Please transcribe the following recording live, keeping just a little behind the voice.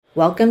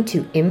Welcome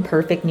to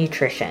Imperfect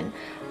Nutrition.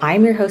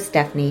 I'm your host,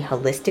 Stephanie,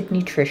 holistic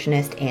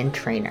nutritionist and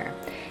trainer.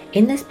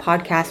 In this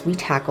podcast, we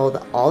tackle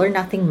the all or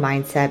nothing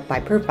mindset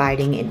by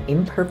providing an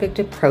imperfect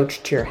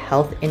approach to your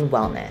health and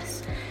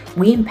wellness.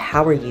 We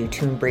empower you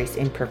to embrace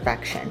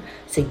imperfection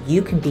so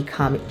you can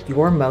become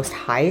your most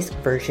highest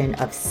version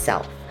of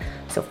self.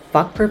 So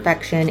fuck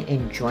perfection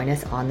and join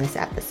us on this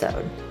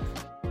episode.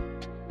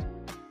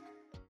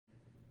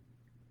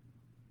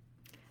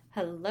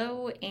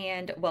 Hello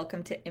and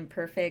welcome to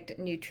Imperfect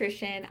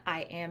Nutrition.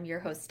 I am your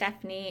host,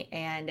 Stephanie,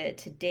 and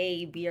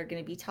today we are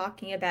going to be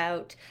talking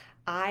about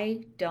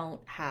I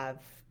don't have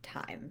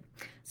time.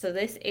 So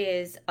this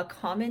is a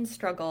common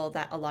struggle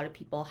that a lot of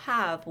people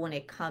have when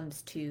it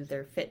comes to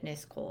their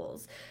fitness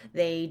goals.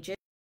 They just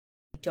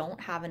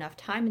don't have enough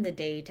time in the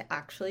day to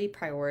actually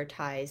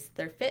prioritize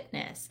their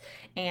fitness.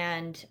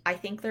 And I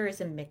think there is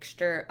a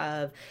mixture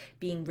of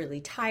being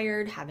really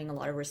tired, having a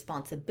lot of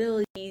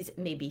responsibilities,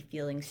 maybe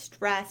feeling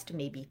stressed,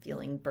 maybe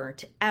feeling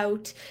burnt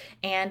out.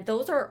 And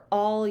those are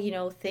all,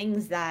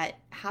 things that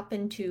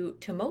happen to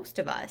most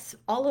of us.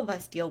 All of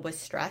us deal with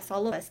stress,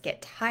 all of us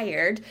get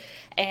tired,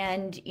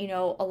 and a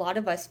lot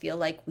of us feel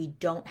like we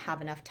don't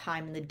have enough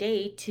time in the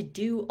day to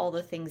do all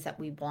the things that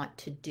we want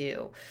to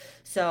do.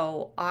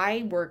 So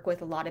I work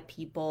with a lot of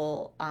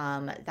people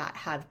that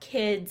have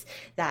kids,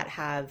 that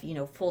have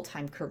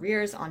full-time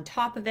careers on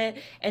top of it,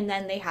 and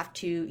then they have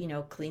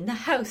to clean the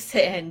house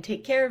and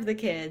take care of the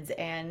kids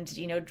and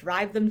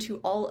drive them to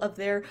all of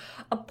their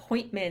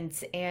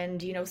appointments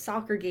and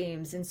soccer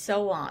games and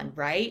so on,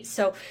 right?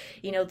 So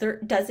there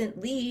doesn't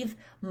leave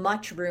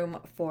much room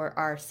for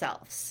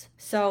ourselves.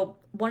 So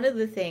one of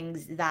the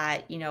things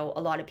that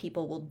a lot of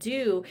people will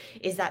do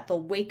is that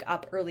they'll wake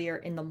up earlier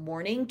in the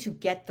morning to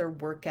get their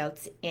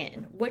workouts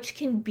in, which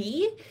can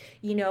be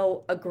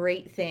a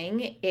great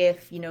thing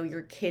if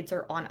your kids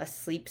are on a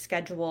sleep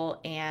schedule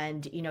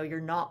and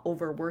you're not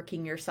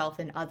overworking yourself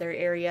in other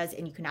areas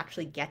and you can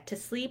actually get to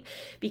sleep,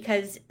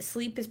 because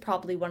sleep is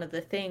probably one of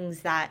the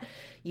things that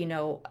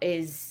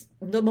is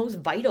the most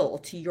vital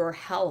to your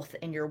health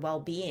and your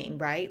well-being,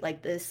 right?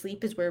 Like the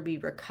sleep is where we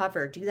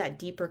recover, do that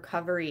deep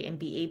recovery and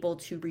be able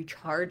to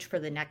recharge for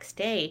the next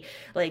day.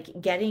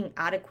 Like getting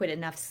adequate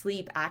enough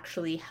sleep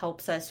actually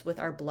helps us with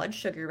our blood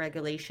sugar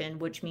regulation,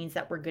 which means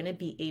that we're going to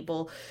be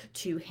able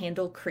to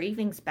handle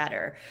cravings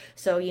better.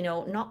 So,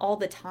 not all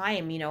the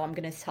time, I'm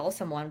going to tell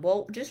someone,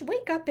 well, just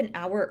wake up an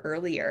hour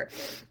earlier,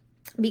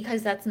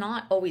 because that's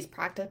not always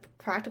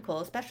practical,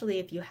 especially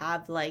if you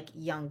have like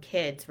young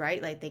kids,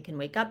 right? Like they can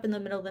wake up in the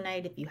middle of the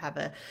night. If you have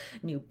a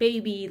new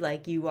baby,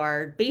 like you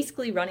are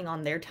basically running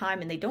on their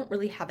time and they don't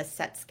really have a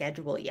set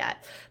schedule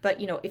yet. But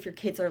if your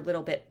kids are a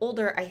little bit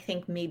older, I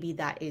think maybe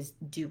that is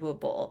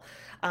doable.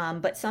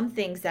 But some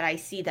things that I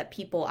see that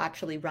people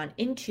actually run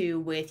into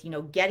with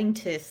getting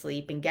to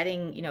sleep and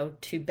getting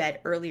to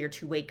bed earlier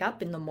to wake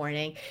up in the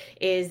morning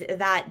is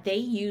that they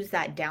use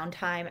that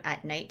downtime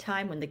at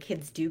nighttime when the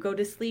kids do go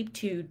to sleep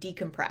to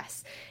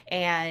decompress.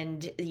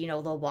 And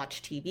they'll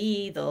watch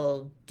TV,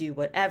 they'll do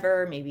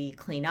whatever, maybe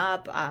clean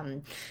up,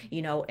 and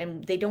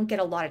they don't get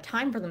a lot of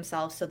time for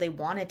themselves, so they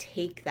want to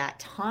take that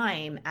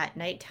time at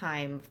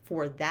nighttime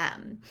for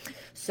them.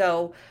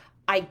 So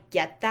I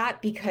get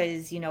that,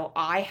 because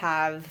I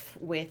have,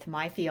 with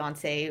my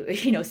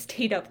fiance,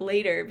 stayed up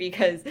later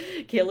because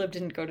Caleb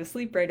didn't go to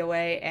sleep right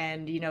away,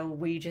 and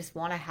we just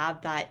want to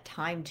have that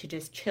time to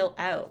just chill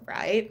out,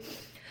 right?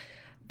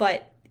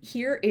 But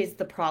here is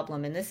the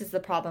problem, and this is the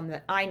problem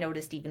that I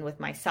noticed even with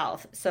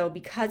myself. So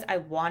because I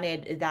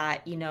wanted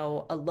that,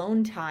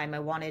 alone time, I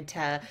wanted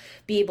to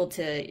be able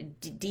to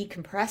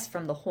decompress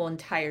from the whole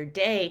entire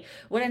day.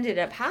 What ended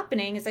up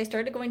happening is I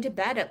started going to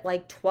bed at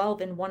like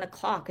 12 and 1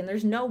 o'clock. And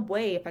there's no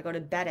way if I go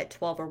to bed at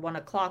 12 or 1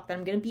 o'clock that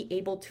I'm going to be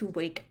able to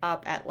wake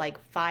up at like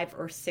 5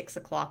 or 6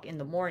 o'clock in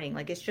the morning.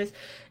 Like it's just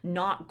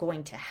not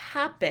going to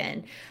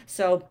happen.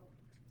 So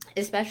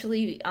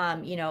especially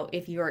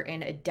if you're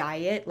in a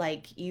diet,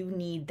 like you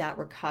need that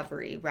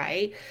recovery,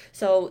 right?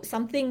 So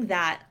something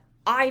that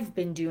I've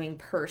been doing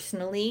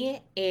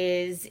personally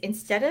is,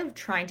 instead of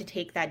trying to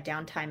take that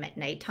downtime at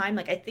nighttime,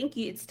 like I think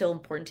it's still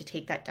important to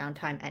take that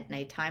downtime at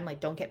nighttime, like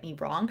don't get me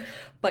wrong,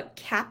 but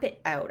cap it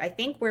out. I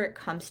think where it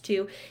comes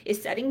to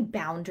is setting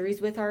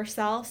boundaries with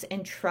ourselves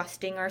and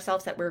trusting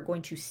ourselves that we're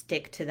going to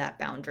stick to that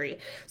boundary.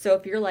 So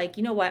if you're like,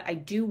 you know what, I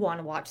do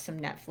want to watch some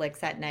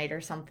Netflix at night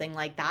or something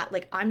like that,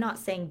 like I'm not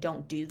saying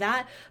don't do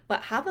that,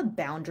 but have a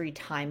boundary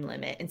time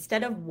limit.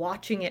 Instead of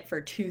watching it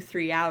for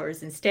 2-3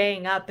 hours and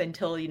staying up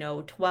until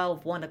 12,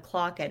 1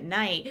 o'clock at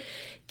night,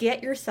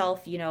 get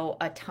yourself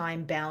a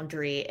time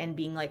boundary and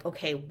being like,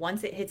 okay,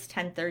 once it hits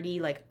 10:30,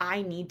 like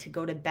I need to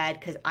go to bed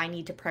because I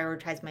need to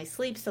prioritize my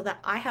sleep so that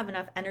I have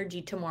enough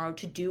energy tomorrow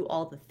to do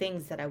all the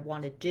things that I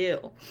want to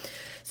do.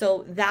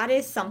 So that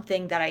is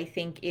something that I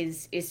think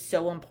is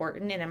so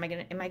important. And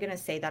am I gonna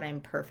say that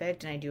I'm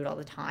perfect and I do it all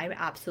the time?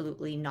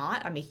 Absolutely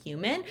not. I'm a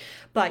human.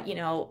 But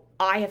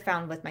I have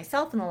found with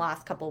myself in the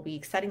last couple of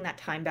weeks, setting that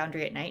time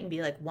boundary at night and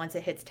be like, once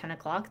it hits 10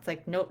 o'clock, it's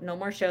like, nope, no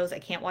more shows. I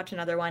can't watch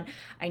another one.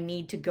 I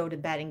need to go to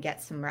bed and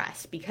get some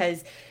rest,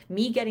 because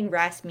me getting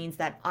rest means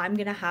that I'm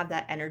going to have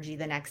that energy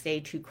the next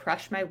day to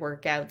crush my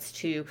workouts,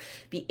 to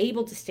be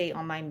able to stay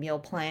on my meal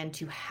plan,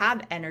 to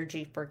have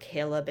energy for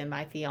Caleb and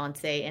my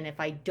fiance. And if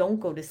I don't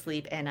go to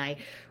sleep and I,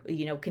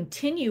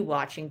 continue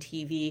watching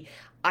TV,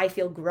 I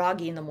feel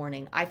groggy in the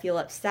morning. I feel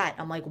upset.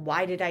 I'm like,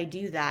 why did I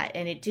do that?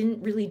 And it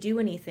didn't really do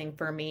anything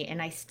for me. And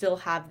I still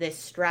have this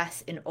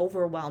stress and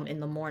overwhelm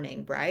in the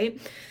morning, right?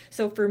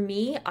 So for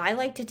me, I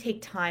like to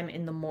take time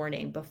in the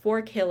morning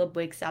before Caleb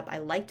wakes up. I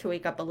like to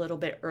wake up a little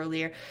bit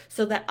earlier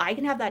so that I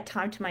can have that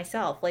time to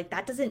myself. Like,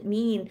 that doesn't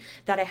mean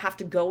that I have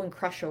to go and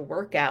crush a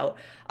workout.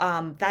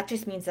 That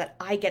just means that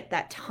I get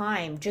that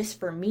time just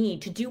for me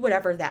to do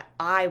whatever that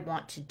I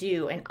want to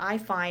do. And I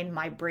find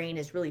my brain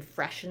is really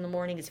fresh in the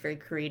morning. It's very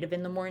creative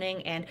in the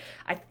morning, and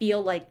I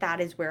feel like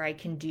that is where I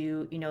can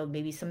do,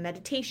 maybe some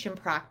meditation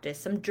practice,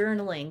 some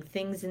journaling,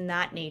 things in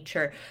that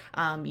nature.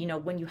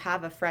 When you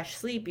have a fresh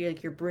sleep,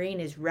 your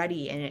brain is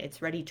ready and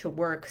it's ready to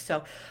work.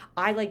 So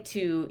I like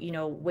to,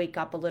 wake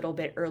up a little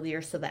bit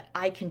earlier so that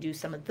I can do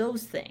some of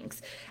those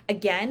things.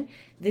 Again,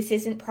 this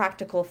isn't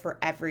practical for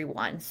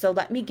everyone. So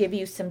let me give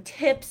you some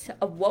tips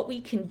of what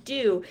we can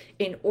do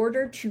in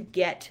order to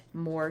get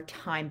more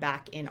time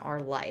back in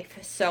our life.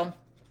 So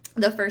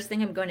the first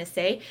thing I'm going to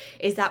say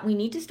is that we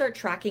need to start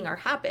tracking our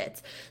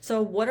habits.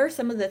 So what are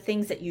some of the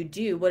things that you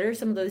do? What are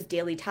some of those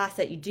daily tasks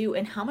that you do?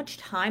 And how much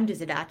time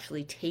does it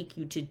actually take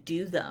you to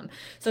do them?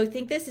 So I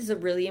think this is a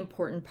really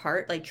important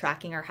part, like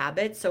tracking our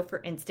habits. So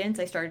for instance,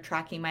 I started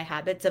tracking my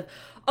habits of,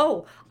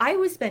 I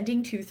was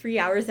spending 2-3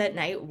 hours at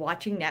night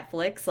watching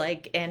Netflix,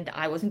 and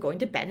I wasn't going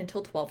to bed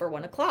until 12 or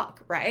 1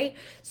 o'clock, right?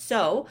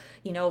 So,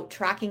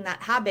 tracking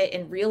that habit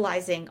and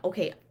realizing,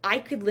 okay, I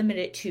could limit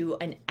it to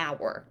an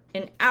hour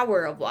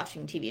of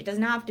watching TV. It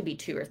doesn't have to be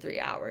 2 or 3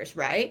 hours,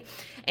 right?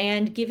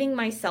 And giving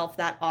myself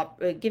that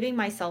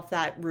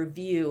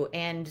review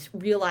and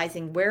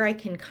realizing where I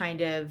can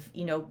kind of,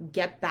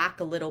 get back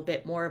a little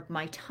bit more of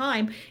my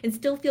time and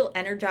still feel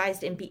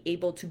energized and be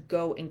able to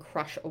go and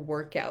crush a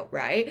workout,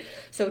 right?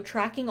 So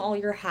tracking all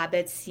your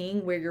habits,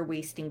 seeing where you're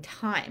wasting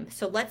time.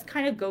 So let's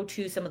kind of go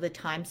to some of the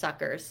time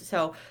suckers.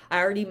 So I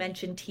already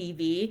mentioned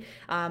TV,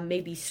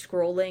 maybe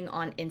scrolling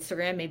on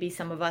Instagram. Maybe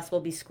some of us will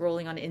be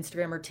scrolling on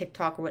Instagram or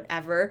TikTok or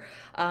whatever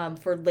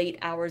for late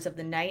hours of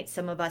the night.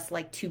 Some of us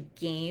like to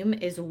game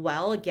as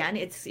well. Again,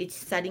 it's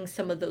setting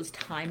some of those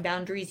time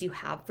boundaries you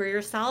have for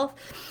yourself.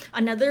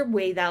 Another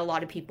way that a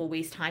lot of people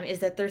waste time is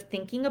that they're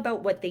thinking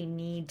about what they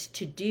need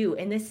to do.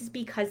 And this is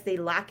because they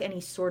lack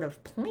any sort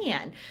of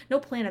plan, no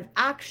plan of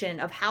action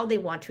of how they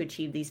want to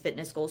achieve these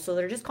fitness goals. So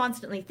they're just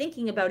constantly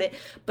thinking about it,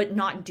 but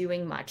not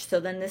doing much.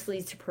 So then this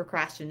leads to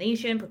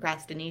procrastination.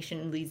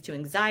 Procrastination leads to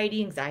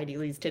anxiety. Anxiety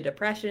leads to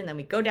depression. And then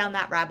we go down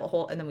that rabbit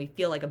hole and then we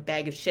feel like a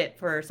bag of shit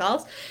for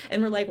ourselves.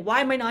 And we're like, why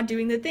am I not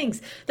doing the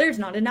things? There's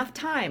not enough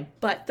time.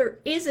 But there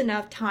is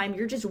enough time.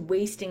 You're just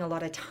wasting a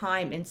lot of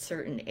time in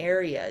certain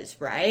areas,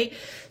 right?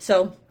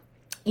 So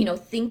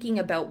thinking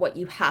about what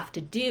you have to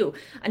do.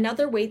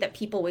 Another way that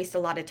people waste a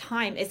lot of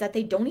time is that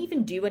they don't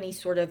even do any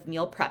sort of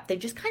meal prep. They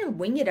just kind of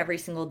wing it every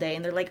single day.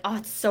 And they're like,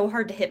 it's so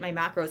hard to hit my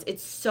macros.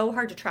 It's so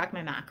hard to track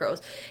my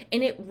macros.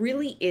 And it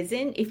really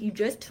isn't. If you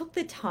just took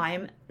the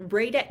time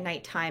right at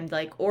nighttime,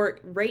 or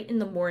right in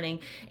the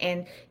morning,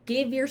 and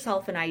give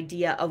yourself an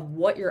idea of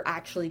what you're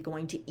actually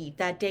going to eat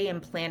that day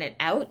and plan it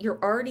out, you're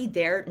already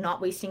there,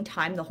 not wasting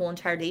time the whole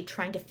entire day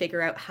trying to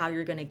figure out how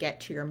you're going to get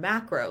to your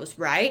macros,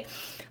 right?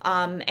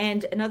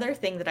 And another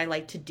thing that I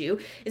like to do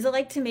is I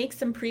like to make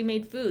some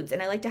pre-made foods,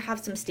 and I like to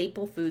have some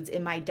staple foods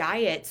in my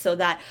diet so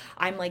that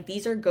I'm like,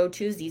 these are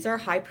go-tos, these are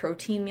high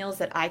protein meals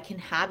that I can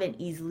have and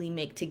easily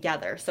make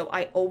together. So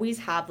I always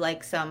have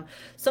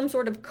some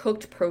sort of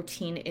cooked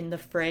protein in the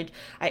fridge.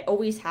 I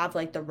always have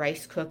the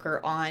rice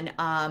cooker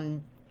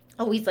on,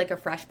 always a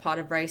fresh pot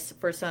of rice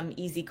for some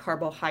easy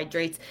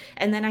carbohydrates.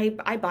 And then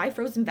I buy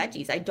frozen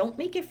veggies. I don't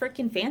make it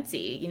freaking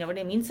fancy. You know what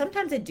I mean?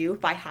 Sometimes I do.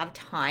 If I have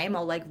time,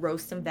 I'll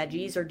roast some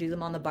veggies or do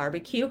them on the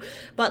barbecue.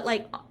 But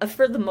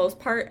for the most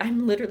part,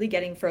 I'm literally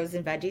getting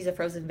frozen veggies, a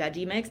frozen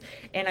veggie mix,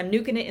 and I'm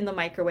nuking it in the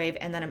microwave,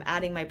 and then I'm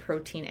adding my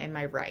protein and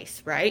my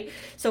rice, right?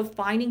 So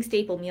finding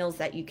staple meals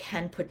that you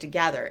can put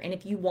together. And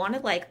if you want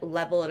to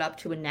level it up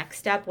to a next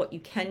step, what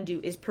you can do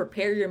is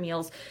prepare your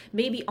meals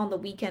maybe on the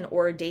weekend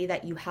or a day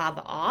that you have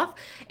off,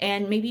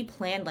 and maybe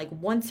plan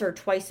once or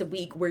twice a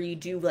week where you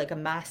do a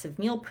massive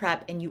meal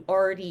prep and you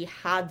already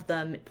have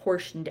them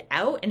portioned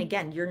out. And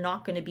again, you're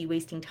not going to be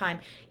wasting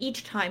time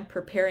each time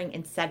preparing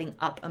and setting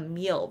up a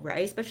meal,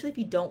 right? Especially if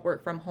you don't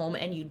work from home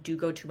and you do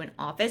go to an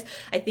office.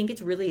 I think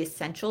it's really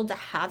essential to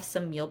have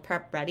some meal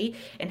prep ready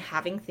and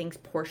having things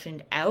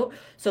portioned out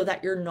so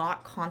that you're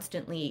not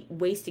constantly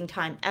wasting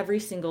time every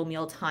single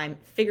meal time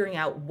figuring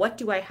out, what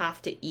do I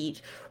have to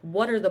eat,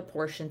 what are the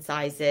portion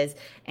sizes,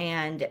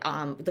 and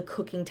the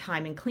cooking cleaning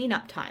time and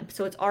cleanup time.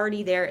 So it's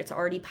already there, it's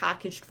already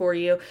packaged for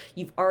you.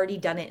 You've already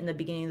done it in the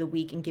beginning of the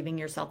week and giving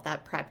yourself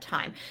that prep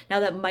time. Now,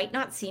 that might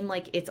not seem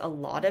like it's a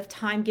lot of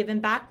time given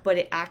back, but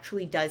it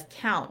actually does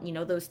count.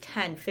 Those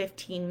 10,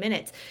 15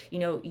 minutes,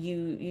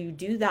 you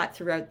do that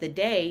throughout the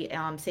day.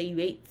 Say you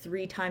ate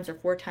 3 times or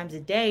 4 times a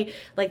day,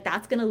 like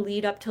that's going to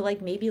lead up to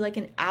like maybe like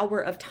an hour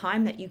of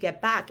time that you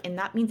get back. And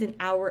that means an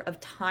hour of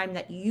time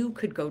that you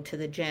could go to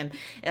the gym,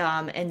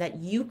 and that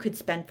you could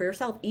spend for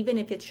yourself, even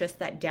if it's just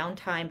that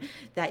downtime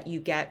that you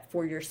get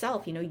for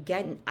yourself. You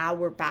get an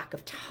hour back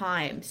of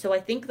time. So I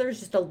think there's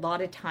just a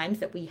lot of times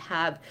that we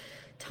have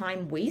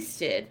time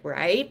wasted,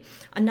 right?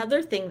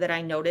 Another thing that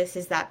I notice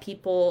is that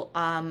people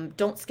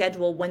don't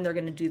schedule when they're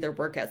going to do their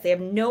workouts. They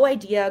have no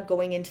idea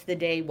going into the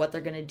day what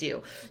they're going to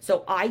do.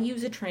 So I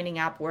use a training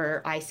app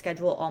where I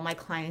schedule all my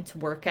clients'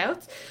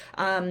 workouts.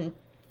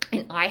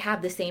 And I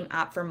have the same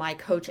app for my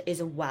coach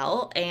as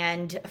well.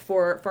 And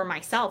for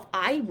myself,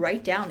 I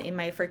write down in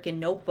my freaking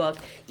notebook,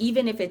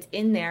 even if it's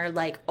in there,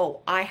 like,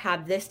 oh, I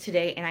have this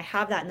today, and I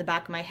have that in the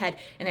back of my head,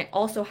 and I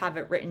also have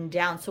it written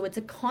down. So it's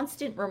a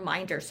constant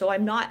reminder. So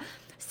I'm not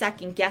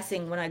second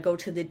guessing when I go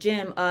to the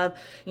gym of,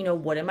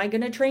 what am I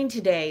going to train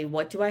today?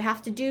 What do I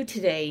have to do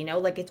today?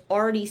 Like it's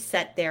already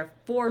set there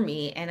for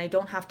me, and I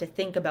don't have to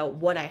think about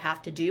what I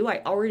have to do.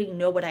 I already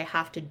know what I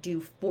have to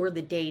do for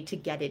the day to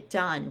get it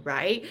done,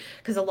 right?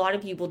 Because a lot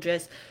of people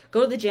just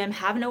go to the gym,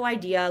 have no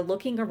idea,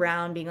 looking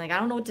around, being like, I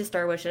don't know what to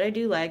start with. Should I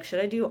do legs? Should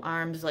I do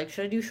arms? Like,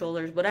 should I do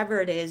shoulders? Whatever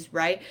it is,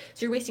 right?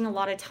 So you're wasting a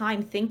lot of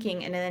time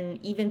thinking, and then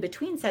even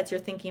between sets, you're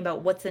thinking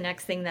about what's the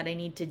next thing that I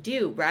need to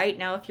do, right?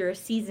 Now, if you're a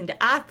seasoned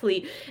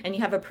athlete and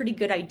you have a pretty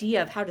good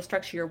idea of how to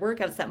structure your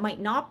workouts, that might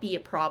not be a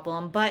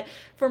problem. But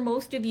for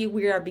most of you,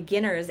 we are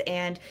beginners.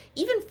 And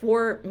even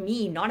for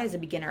me, not as a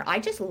beginner, I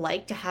just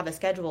like to have a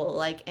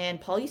schedule. And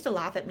Paul used to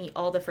laugh at me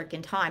all the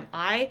freaking time.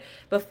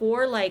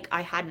 Before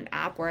I had an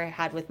app where I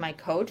had with my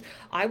coach,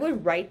 I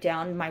would write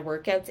down my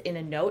workouts in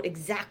a note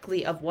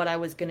exactly of what I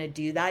was going to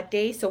do that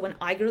day. So when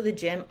I go to the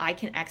gym, I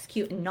can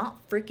execute and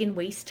not freaking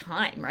waste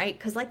time, right?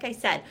 Because like I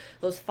said,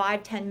 those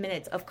 5-10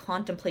 minutes of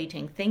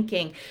contemplating,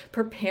 thinking,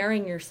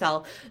 preparing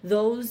yourself,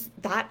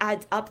 that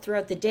adds up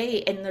throughout the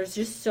day, and there's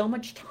just so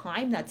much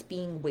time that's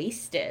being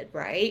wasted,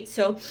 right?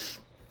 So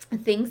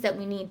things that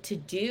we need to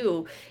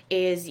do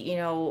is,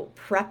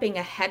 prepping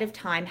ahead of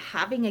time,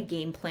 having a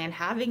game plan,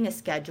 having a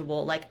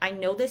schedule. I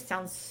know this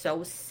sounds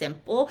so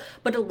simple,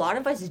 but a lot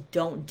of us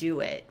don't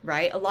do it,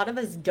 right? A lot of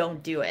us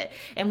don't do it.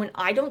 And when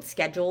I don't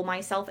schedule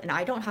myself and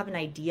I don't have an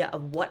idea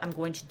of what I'm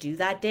going to do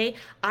that day,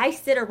 I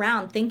sit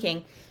around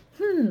thinking,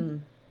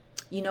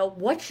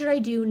 what should I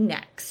do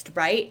next,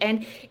 right?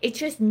 And it's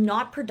just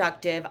not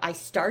productive. I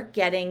start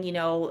getting,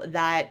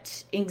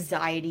 that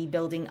anxiety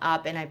building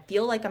up, and I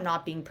feel like I'm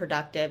not being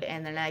productive,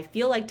 and then I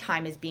feel like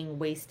time is being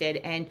wasted,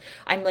 and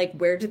I'm like,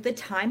 where did the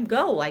time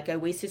go? I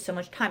wasted so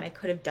much time. I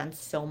could have done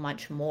so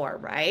much more,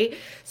 right?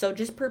 So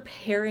just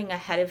preparing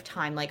ahead of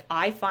time.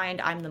 I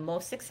find I'm the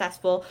most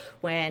successful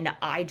when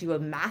I do a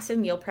massive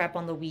meal prep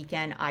on the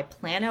weekend. I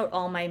plan out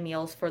all my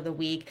meals for the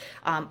week.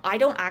 I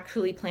don't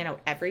actually plan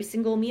out every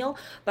single meal,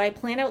 but I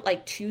plan out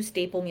 2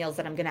 staple meals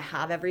that I'm going to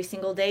have every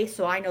single day.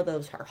 So I know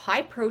those are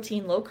high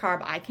protein, low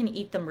carb. I can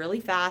eat them really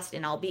fast,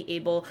 and I'll be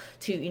able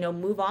to,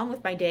 move on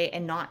with my day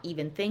and not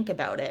even think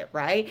about it,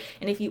 right?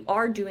 And if you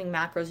are doing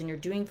macros and you're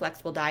doing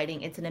flexible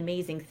dieting, it's an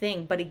amazing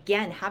thing. But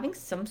again, having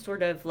some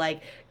sort of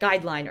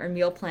guideline or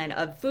meal plan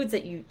of foods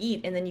that you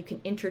eat, and then you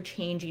can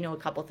interchange, a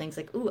couple things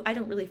ooh, I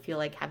don't really feel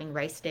like having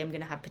rice today. I'm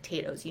going to have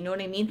potatoes. You know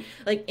what I mean?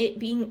 It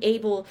being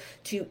able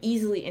to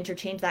easily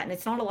interchange that. And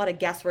it's not a lot of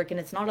guesswork, and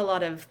it's not a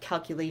lot of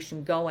calculation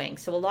going.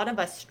 So a lot of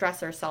us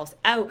stress ourselves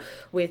out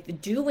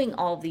with doing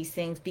all of these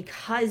things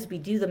because we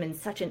do them in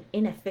such an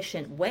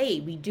inefficient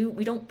way. We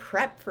don't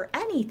prep for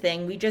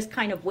anything. We just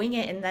kind of wing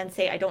it and then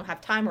say, I don't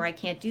have time, or I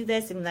can't do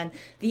this. And then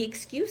the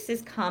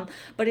excuses come,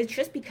 but it's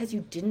just because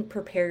you didn't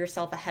prepare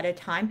yourself ahead of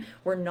time.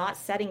 We're not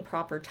setting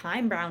proper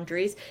time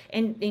boundaries.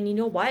 And you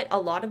know what? A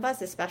lot of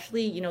us,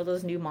 especially,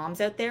 those new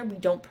moms out there, we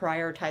don't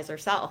prioritize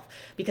ourselves,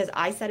 because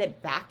I said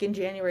it back in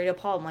January to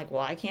Paul. I'm like,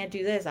 well, I can't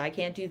do this. I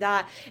can't do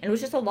that. And it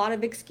was just a lot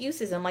of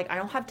excuses. I'm like, I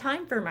don't have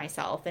time for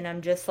myself. And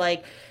I'm just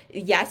like,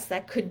 yes,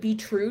 that could be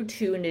true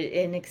to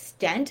an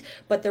extent,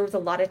 but there was a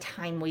lot of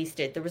time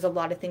wasted. There was a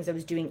lot of things I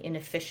was doing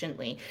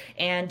inefficiently.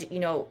 And,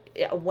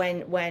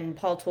 when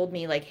Paul told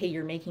me hey,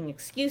 you're making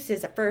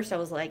excuses, at first I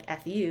was like,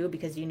 F you,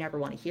 because you never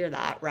want to hear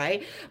that,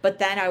 right? But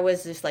then I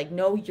was just like,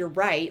 no, you're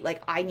right.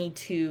 I need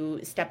to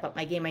step up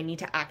my game. I need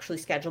to actually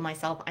schedule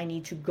myself. I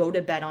need to go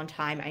to bed on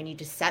time. I need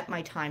to set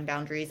my time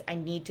boundaries. I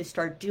need to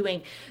start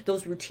doing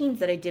those routines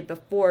that I did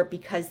before,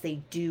 because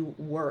they do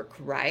work,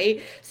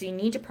 right? So you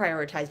need to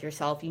prioritize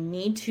yourself. You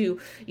need to,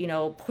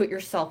 put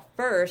yourself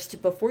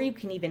first before you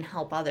can even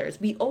help others.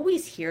 We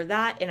always hear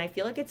that, and I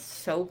feel like it's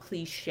so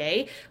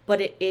cliche,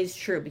 but it is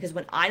true, because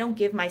when I don't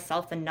give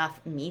myself enough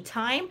me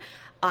time,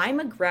 I'm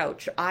a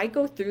grouch. I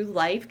go through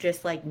life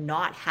just like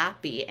not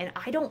happy, and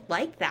I don't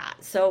like that.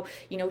 So,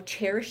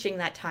 cherishing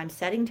that time,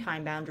 setting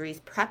time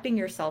boundaries, prepping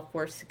yourself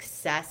for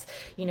success,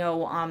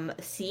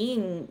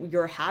 seeing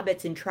your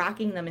habits and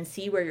tracking them and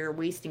see where you're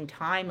wasting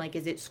time. Like,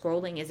 is it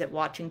scrolling? Is it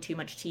watching too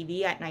much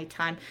TV at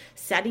nighttime?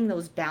 Setting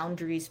those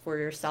boundaries for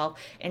yourself.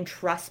 And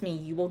trust me,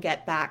 you will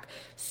get back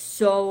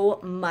so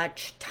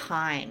much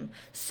time,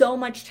 so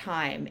much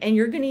time. And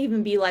you're going to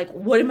even be like,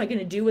 what am I going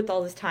to do with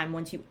all this time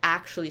once you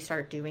actually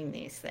start doing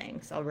these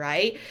things? All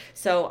right.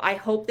 So I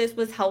hope this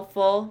was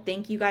helpful.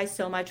 Thank you guys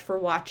so much for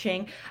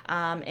watching.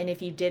 And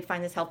if you did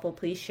find this helpful,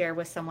 please share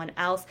with someone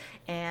else.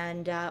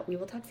 And we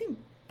will talk soon.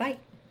 Bye.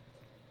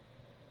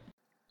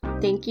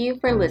 Thank you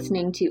for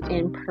listening to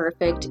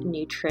Imperfect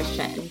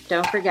Nutrition.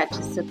 Don't forget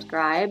to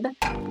subscribe,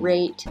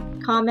 rate,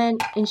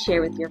 comment, and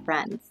share with your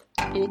friends.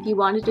 And if you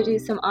wanted to do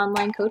some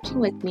online coaching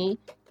with me,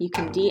 you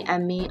can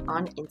DM me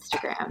on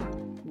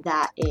Instagram.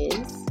 That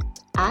is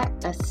at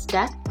a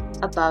step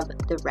above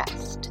the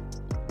rest.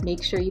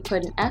 Make sure you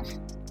put an F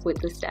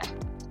with the step.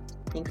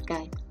 Thanks,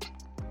 guys.